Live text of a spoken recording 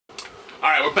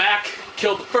Alright, we're back.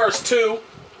 Killed the first two.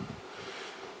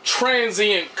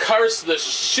 Transient cursed the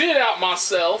shit out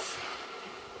myself.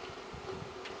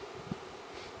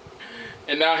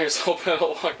 And now here's hoping to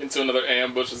walk into another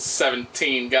ambush with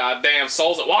 17 goddamn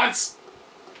souls at once.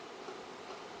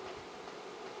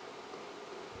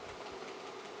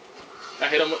 I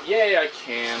hit him with, yeah, I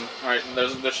can. Alright,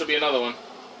 there should be another one.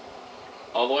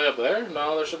 All the way up there?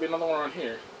 No, there should be another one around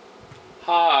here.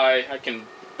 Hi, I can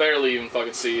barely even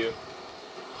fucking see you.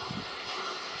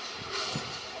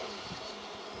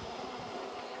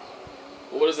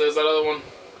 What is this? Is that other one?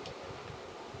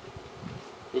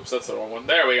 Oops, that's the wrong one.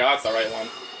 There we go, that's the right one.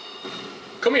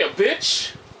 Come here,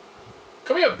 bitch!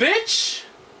 Come here, bitch!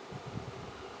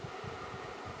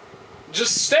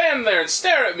 Just stand there and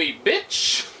stare at me,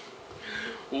 bitch!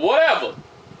 Whatever.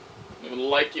 I don't even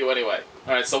like you anyway.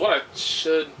 Alright, so what I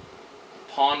should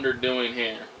ponder doing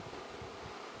here.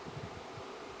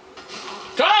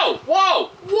 Go! Whoa!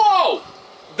 Whoa!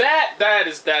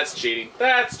 That's cheating.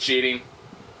 That's cheating.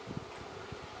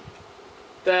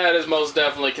 That is most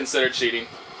definitely considered cheating.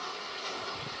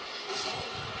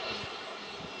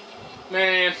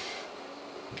 Man.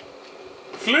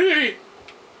 Flee!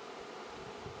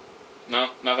 No,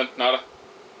 nothing, nada.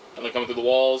 Nothing coming through the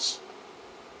walls.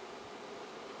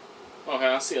 Okay,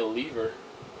 I see a lever.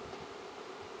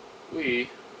 We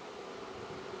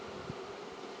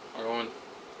are going to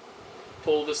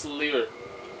pull this lever.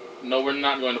 No, we're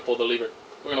not going to pull the lever.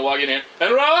 We're going to walk in here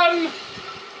and run!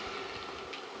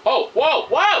 Oh, whoa,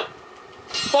 whoa!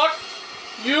 Fuck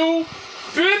you,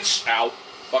 bitch! Ow.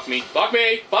 Fuck me, fuck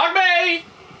me, fuck me!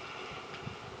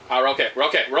 Alright, we're okay, we're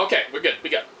okay, we're okay. We're good, we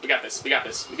got this, we got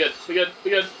this. We good, we good, we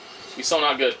good. We so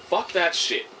not good. Fuck that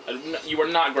shit. You are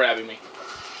not grabbing me.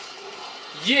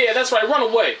 Yeah, that's right, run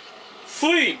away.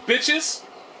 Flee, bitches!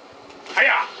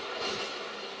 Hiya!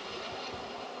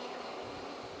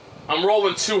 I'm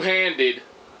rolling two-handed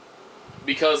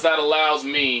because that allows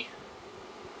me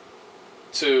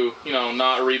to, you know,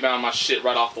 not rebound my shit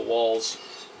right off the walls.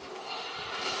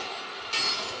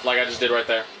 Like I just did right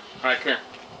there. Alright, come here.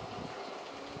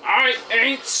 I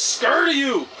ain't scared of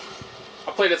you!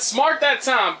 I played it smart that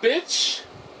time, bitch!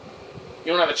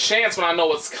 You don't have a chance when I know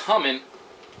what's coming.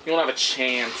 You don't have a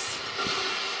chance.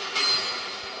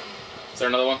 Is there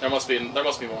another one? There must be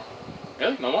more.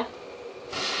 Really? No more?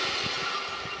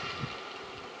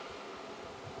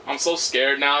 I'm so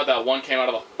scared now that one came out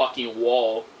of a fucking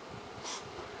wall.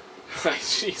 Like,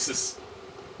 Jesus.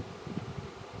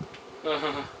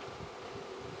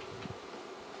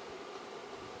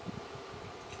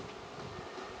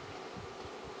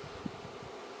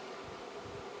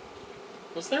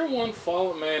 Was there one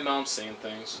follow? Man, no, I'm seeing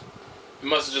things. It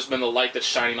must have just been the light that's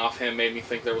shining off him made me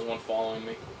think there was one following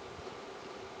me.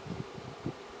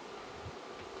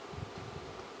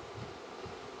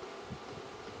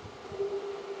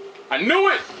 I knew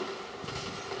it!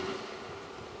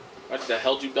 Why the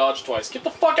hell did you dodge twice? Get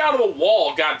the fuck out of the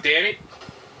wall, goddammit!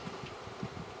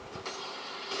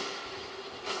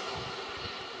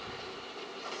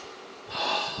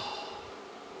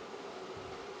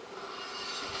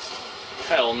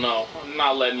 Hell no. I'm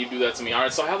not letting you do that to me.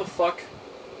 Alright, so how the fuck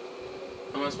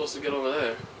am I supposed to get over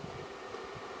there?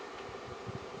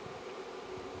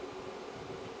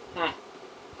 Huh.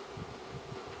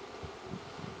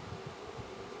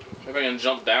 Maybe I can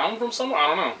jump down from somewhere? I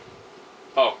don't know.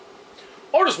 Oh.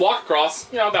 Or just walk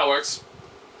across. You know, that works.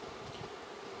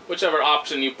 Whichever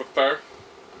option you prefer.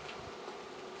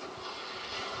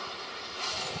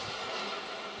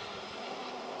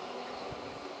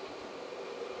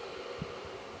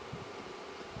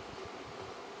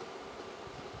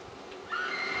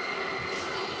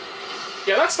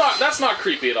 Yeah, that's not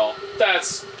creepy at all.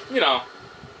 That's, you know,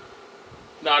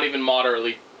 not even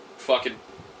moderately fucking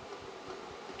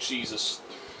Jesus.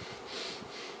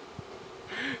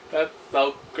 That's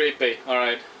so creepy.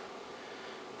 Alright.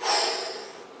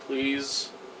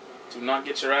 Please do not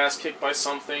get your ass kicked by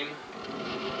something.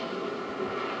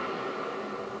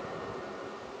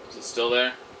 Is it still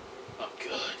there? Oh,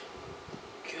 good.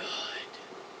 Good.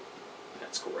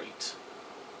 That's great.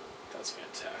 That's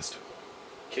fantastical.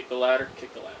 Kick the ladder,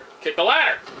 kick the ladder. Kick the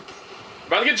ladder!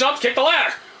 About to get jumped, kick the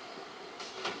ladder!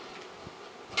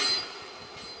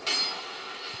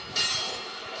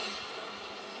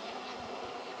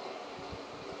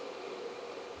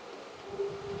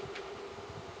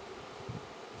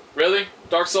 Really?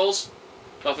 Dark Souls?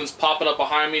 Nothing's popping up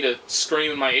behind me to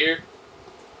scream in my ear?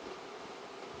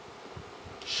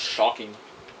 Shocking.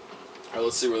 Alright,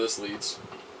 let's see where this leads.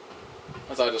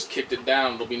 As I just kicked it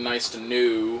down, it'll be nice to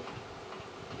know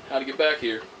how to get back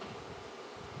here.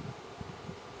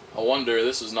 I wonder,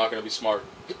 this is not going to be smart.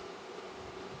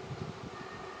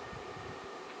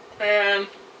 And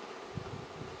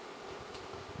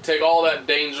take all that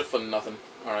danger for nothing.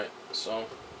 Alright, so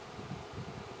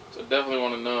definitely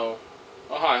want to know.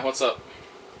 Oh, hi, what's up?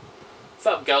 What's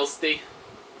up, Ghosty?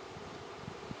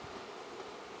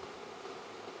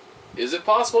 Is it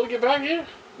possible to get back here?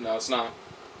 No, it's not.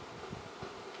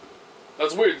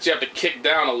 That's weird that you have to kick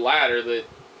down a ladder that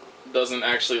doesn't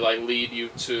actually, like, lead you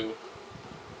to...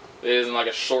 It isn't like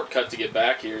a shortcut to get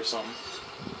back here or something.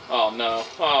 Oh, no.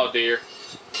 Oh, dear.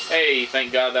 Hey,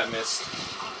 thank God that missed.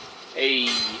 Hey.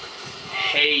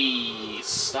 Hey.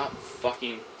 Stop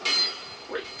fucking...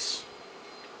 Great.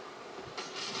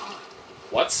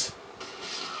 What?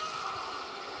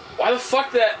 Why the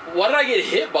fuck that... Why did I get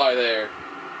hit by there?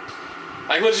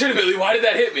 Like, legitimately, why did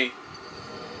that hit me?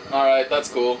 Alright, that's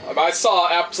cool. I saw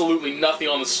absolutely nothing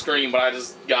on the screen, but I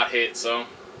just got hit, so...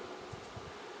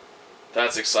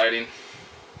 That's exciting.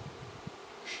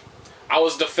 I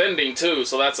was defending, too,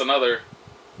 so that's another...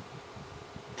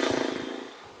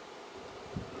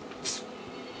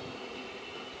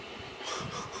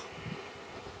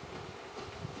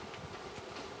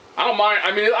 I don't mind.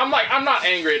 I mean, I'm not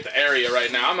angry at the area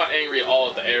right now. I'm not angry at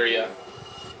all at the area.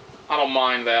 I don't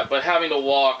mind that, but having to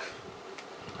walk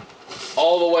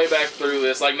all the way back through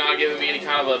this, like not giving me any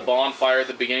kind of a bonfire at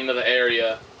the beginning of the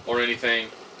area or anything.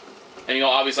 And you know,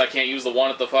 obviously I can't use the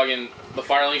one at the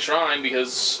Firelink Shrine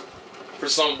because for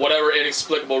some whatever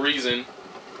inexplicable reason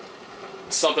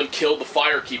something killed the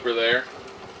Firekeeper there.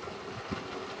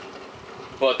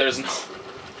 But there's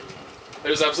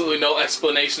absolutely no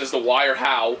explanation as to why or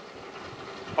how.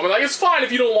 I mean, like, it's fine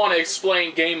if you don't want to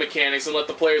explain game mechanics and let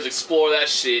the players explore that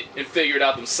shit and figure it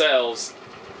out themselves.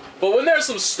 But when there's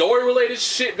some story-related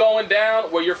shit going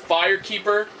down where your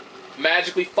Firekeeper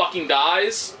magically fucking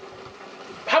dies,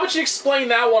 how about you explain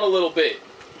that one a little bit?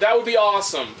 That would be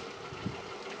awesome.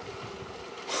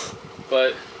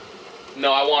 But,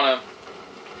 no, I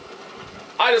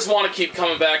just want to keep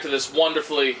coming back to this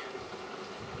wonderfully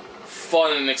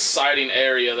fun and exciting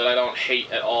area that I don't hate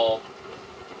at all.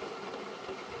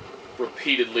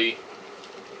 Repeatedly.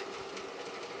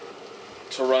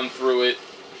 To run through it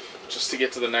just to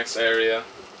get to the next area.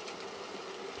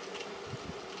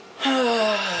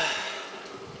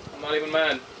 I'm not even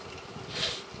mad.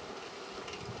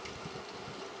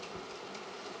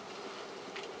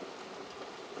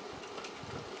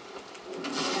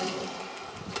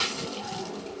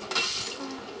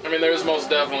 I mean, there's most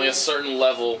definitely a certain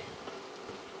level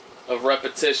of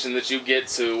repetition that you get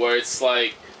to where it's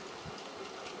like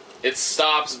it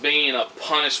stops being a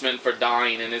punishment for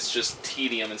dying and it's just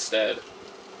tedium instead.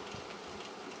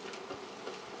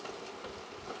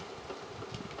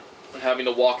 And having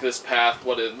to walk this path,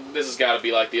 this has got to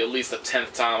be like at least the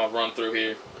 10th time I've run through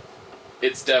here.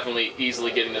 It's definitely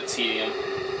easily getting to tedium.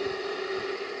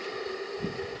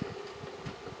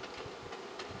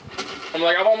 I'm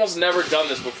like, I've almost never done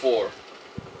this before.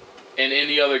 In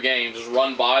any other game, just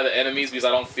run by the enemies because I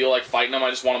don't feel like fighting them,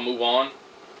 I just want to move on.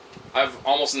 I've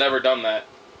almost never done that.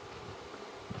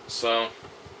 So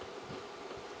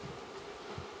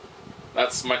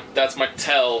that's my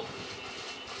tell.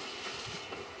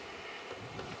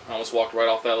 I almost walked right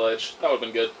off that ledge. That would have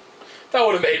been good. That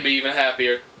would have made me even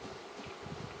happier.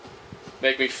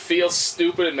 Make me feel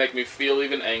stupid and make me feel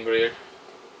even angrier.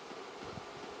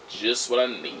 Just what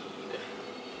I need.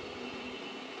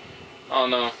 I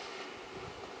don't know.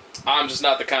 I'm just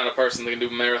not the kind of person that can do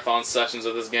marathon sessions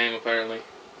of this game, apparently.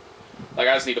 Like,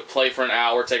 I just need to play for an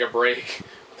hour, take a break.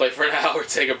 Play for an hour,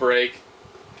 take a break.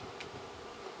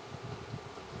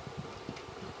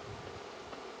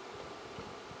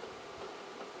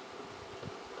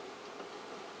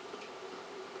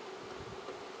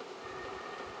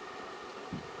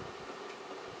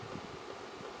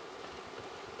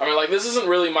 I mean, like, this isn't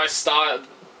really my style.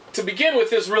 To begin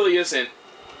with, this really isn't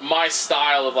my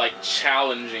style of, like,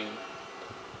 challenging.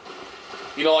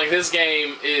 You know, like, this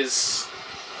game is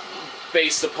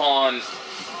based upon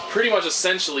pretty much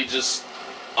essentially just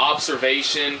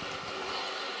observation,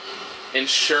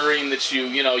 ensuring that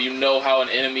you know how an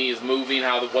enemy is moving,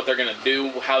 what they're gonna do,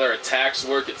 how their attacks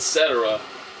work, etc.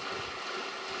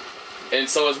 And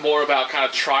so it's more about kind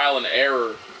of trial and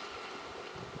error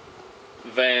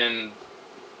than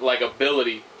like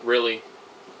ability, really.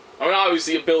 I mean,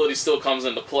 obviously ability still comes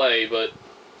into play, but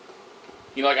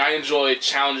you know, like, I enjoy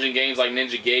challenging games like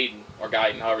Ninja Gaiden or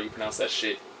Gaiden, however you pronounce that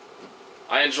shit.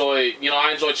 I enjoy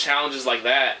challenges like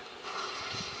that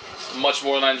much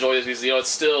more than I enjoy this because, you know, it's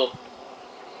still,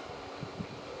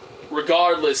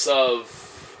 regardless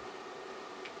of,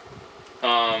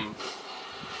 I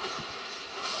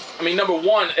mean, number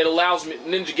one,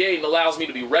 Ninja Gaiden allows me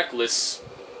to be reckless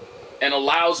and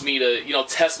allows me to, you know,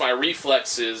 test my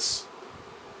reflexes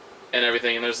and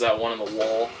everything. And there's that one on the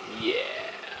wall. Yeah.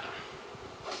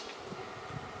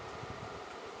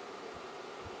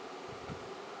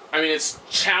 I mean, it's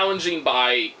challenging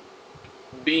by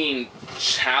being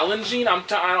challenging. I'm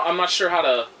not sure how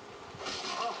to,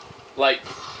 like,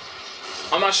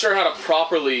 I'm not sure how to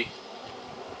properly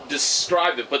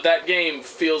describe it, but that game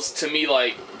feels to me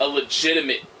like a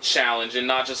legitimate challenge and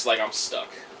not just like I'm stuck.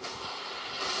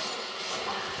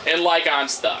 And like I'm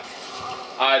stuck.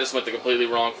 I just went the completely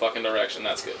wrong fucking direction.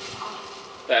 That's good.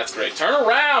 That's great. Turn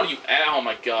around, you... Oh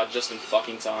my god, just in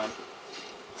fucking time.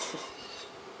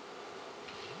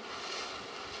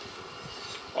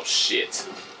 Oh shit.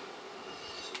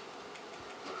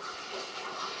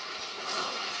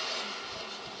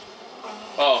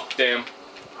 Oh, damn.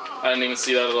 I didn't even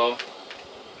see that at all.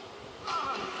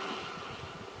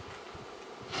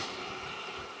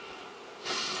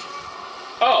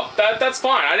 Oh, that's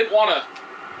fine. I didn't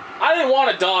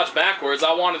want to dodge backwards.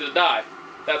 I wanted to die.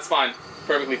 That's fine.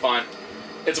 Perfectly fine.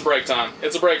 It's a break time.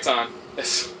 It's a break time.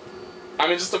 I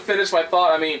mean, just to finish my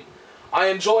thought, I mean, I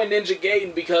enjoy Ninja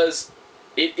Gaiden because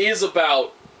it is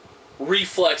about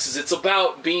reflexes. It's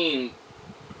about being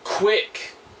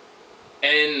quick,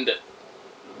 and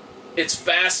it's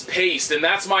fast-paced, and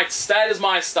that is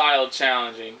my style of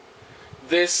challenging.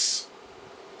 This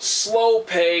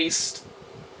slow-paced,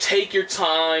 take your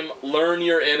time, learn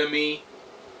your enemy.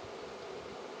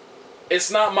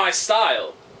 It's not my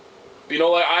style. You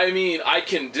know, like, I mean, I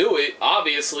can do it,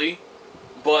 obviously,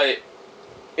 but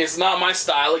it's not my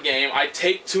style of game. I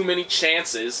take too many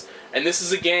chances, and this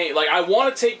is a game, like, I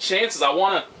want to take chances. I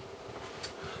want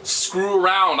to screw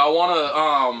around. I want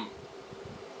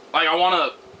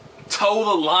to toe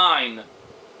the line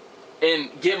and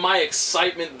get my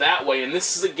excitement that way, and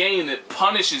this is a game that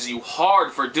punishes you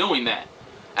hard for doing that.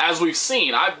 As we've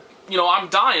seen, I'm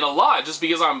dying a lot just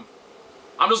because I'm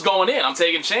just going in, I'm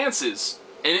taking chances,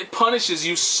 and it punishes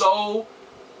you so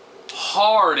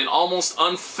hard and almost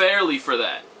unfairly for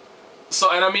that. So,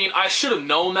 and I mean, I should have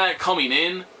known that coming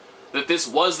in, that this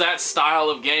was that style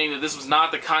of game, that this was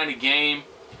not the kind of game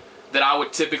that I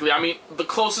would typically... I mean, the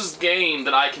closest game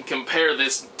that I can compare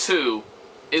this to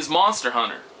is Monster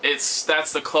Hunter.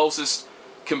 That's the closest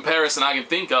comparison I can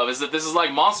think of, is that this is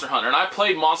like Monster Hunter. And I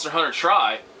played Monster Hunter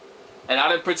Tri, and I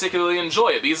didn't particularly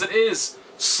enjoy it, because it is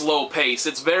slow-paced.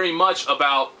 It's very much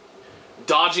about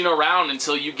dodging around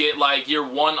until you get, like, your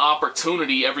one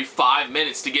opportunity every 5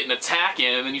 minutes to get an attack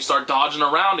in, and then you start dodging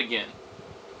around again.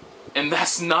 And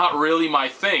that's not really my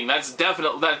thing. That's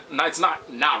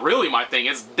not really my thing.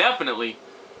 It's definitely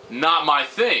not my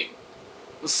thing.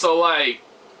 So, like,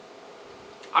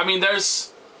 I mean,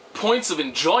 there's points of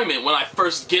enjoyment when I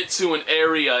first get to an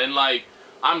area and, like,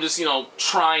 I'm just, you know,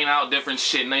 trying out different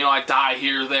shit, and, you know, I die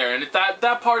here or there, and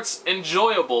that part's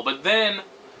enjoyable. But then,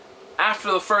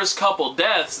 after the first couple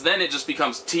deaths, then it just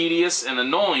becomes tedious and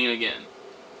annoying again.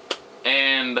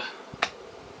 And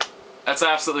that's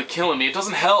absolutely killing me. It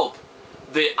doesn't help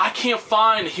that I can't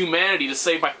find humanity to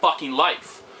save my fucking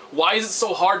life. Why is it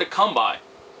so hard to come by?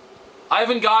 I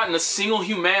haven't gotten a single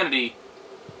humanity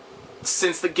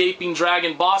since the Gaping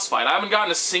Dragon boss fight. I haven't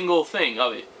gotten a single thing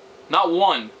of it. Not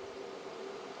one.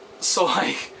 So,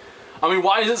 like, I mean,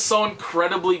 why is it so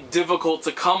incredibly difficult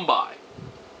to come by?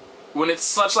 When it's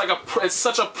such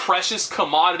a precious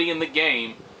commodity in the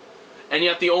game, and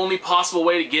yet the only possible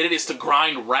way to get it is to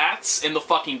grind rats in the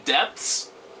fucking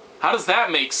depths? How does that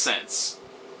make sense?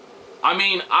 I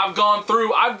mean, I've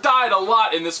died a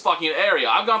lot in this fucking area.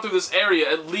 I've gone through this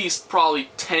area at least probably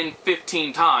 10,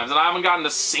 15 times, and I haven't gotten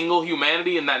a single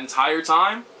humanity in that entire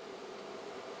time?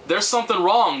 There's something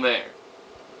wrong there.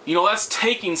 You know, that's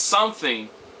taking something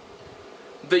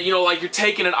that, you know, like, you're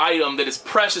taking an item that is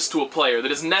precious to a player,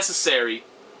 that is necessary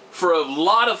for a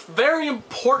lot of very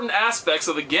important aspects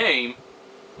of the game,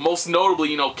 most notably,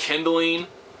 you know, kindling,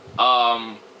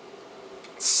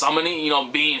 summoning, you know,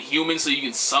 being human so you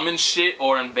can summon shit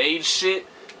or invade shit,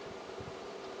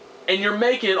 and you're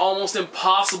making it almost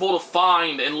impossible to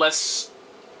find unless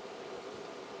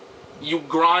you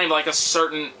grind, like, a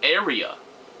certain area,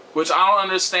 which I don't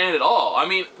understand at all. I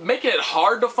mean, making it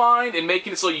hard to find and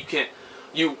making it so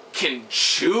you can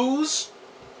choose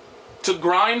to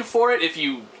grind for it if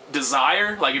you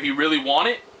desire, like if you really want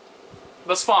it,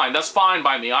 that's fine. That's fine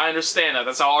by me. I understand that.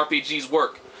 That's how RPGs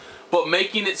work. But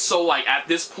making it so, like, at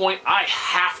this point, I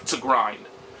have to grind,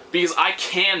 because I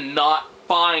cannot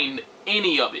find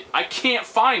any of it. I can't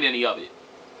find any of it.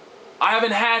 I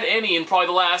haven't had any in probably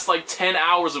the last, like, 10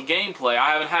 hours of gameplay. I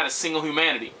haven't had a single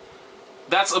humanity.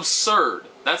 That's absurd.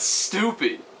 That's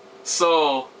stupid.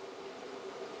 So,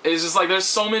 It's just like there's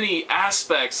so many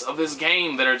aspects of this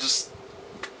game that are just...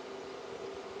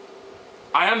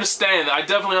 I understand. I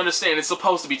definitely understand. It's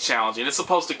supposed to be challenging. It's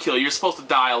supposed to kill you. You're supposed to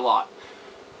die a lot.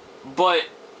 But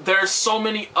there's so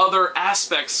many other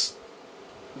aspects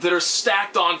that are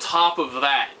stacked on top of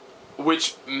that,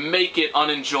 which make it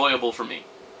unenjoyable for me.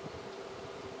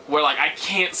 Where, like, I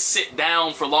can't sit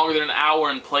down for longer than an hour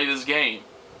and play this game.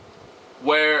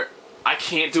 Where I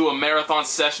can't do a marathon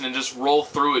session and just roll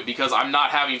through it because I'm not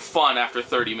having fun after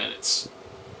 30 minutes.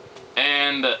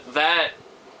 And that,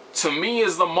 to me,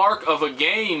 is the mark of a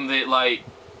game that, like,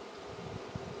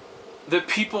 that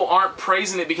people aren't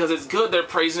praising it because it's good. They're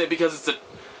praising it because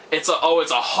it's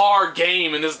a hard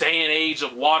game in this day and age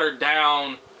of watered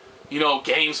down, you know,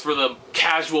 games for the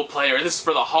casual player. This is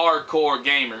for the hardcore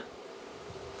gamer.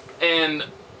 And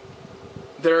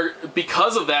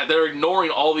because of that, they're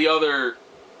ignoring all the other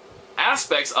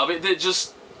aspects of it that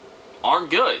just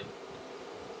aren't good.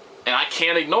 And I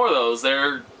can't ignore those.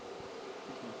 They're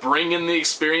bringing the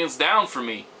experience down for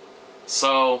me.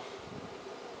 So,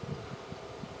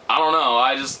 I don't know.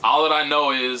 All that I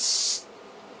know is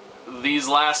these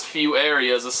last few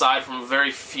areas, aside from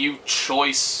very few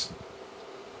choice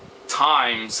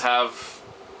times, have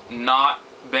not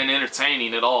been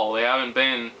entertaining at all. They haven't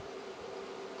been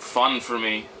fun for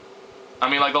me. I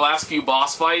mean, like the last few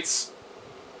boss fights,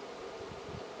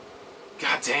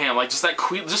 god damn, like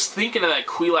just thinking of that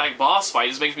Quelaag boss fight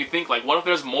just makes me think, like, what if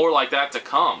there's more like that to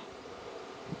come?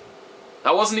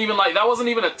 That wasn't even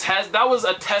a test. That was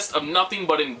a test of nothing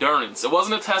but endurance. It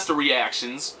wasn't a test of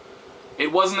reactions.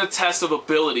 It wasn't a test of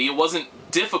ability. It wasn't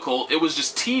difficult. It was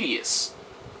just tedious.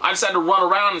 I just had to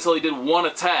run around until he did one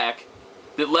attack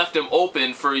that left him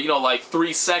open for, you know, like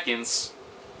 3 seconds.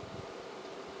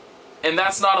 And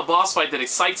that's not a boss fight that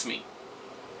excites me.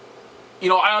 You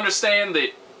know, I understand that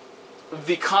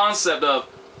the concept of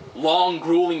long,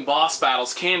 grueling boss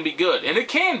battles can be good. And it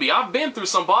can be. I've been through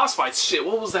some boss fights. Shit,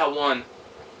 what was that one?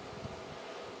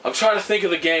 I'm trying to think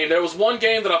of the game. There was one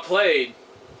game that I played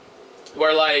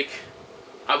where, like,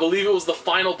 I believe it was the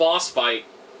final boss fight.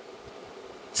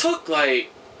 Took,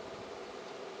 like...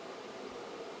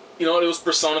 You know, it was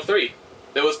Persona 3.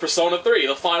 It was Persona 3.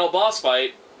 The final boss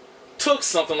fight took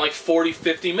something like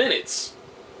 40-50 minutes.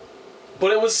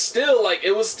 But it was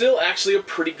still actually a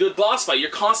pretty good boss fight. You're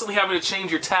constantly having to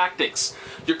change your tactics.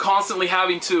 You're constantly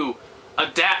having to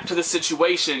adapt to the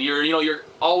situation.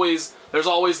 There's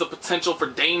always the potential for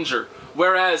danger.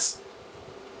 Whereas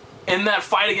in that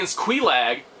fight against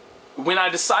Quelaag, when I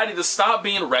decided to stop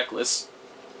being reckless,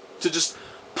 to just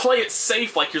play it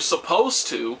safe like you're supposed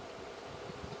to,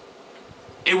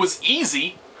 it was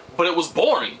easy, but it was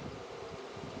boring.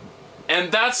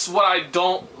 And that's what I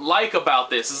don't like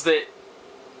about this, is that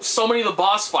so many of the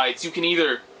boss fights, you can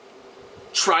either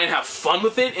try and have fun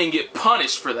with it and get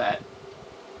punished for that,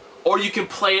 or you can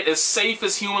play it as safe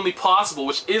as humanly possible,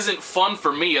 which isn't fun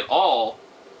for me at all,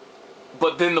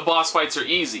 but then the boss fights are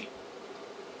easy.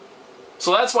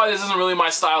 So that's why this isn't really my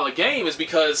style of game, is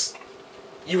because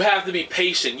you have to be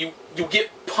patient. You get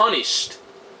punished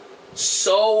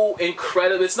so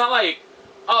incredible. It's not like,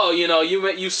 oh, you know,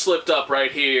 you slipped up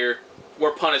right here,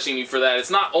 we're punishing you for that.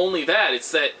 It's not only that,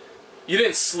 it's that you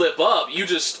didn't slip up, you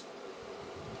just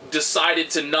decided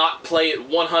to not play it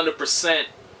 100%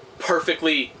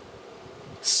 perfectly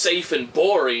safe and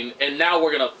boring, and now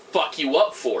we're gonna fuck you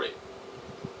up for it.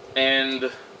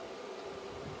 And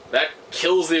that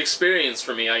kills the experience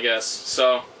for me, I guess.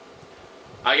 So,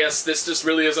 I guess this just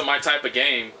really isn't my type of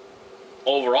game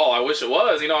overall. I wish it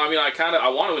was, you know, I mean, I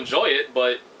want to enjoy it,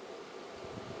 but,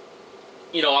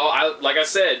 you know, like I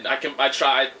said,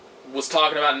 I was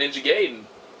talking about Ninja Gaiden,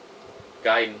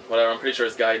 whatever, I'm pretty sure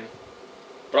it's Gaiden.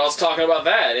 But I was talking about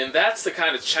that, and that's the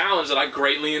kind of challenge that I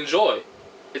greatly enjoy.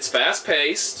 It's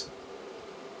fast-paced,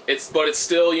 but it's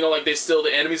still, you know, like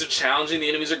the enemies are challenging, the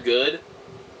enemies are good,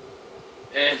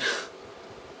 and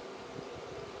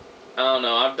I don't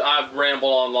know, I've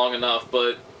rambled on long enough,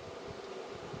 but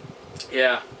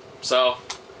yeah, so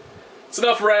it's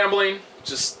enough rambling.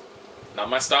 Just not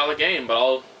my style of game,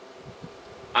 but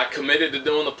I committed to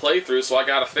doing the playthrough, so I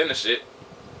gotta finish it.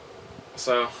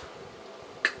 So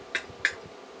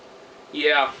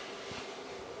yeah.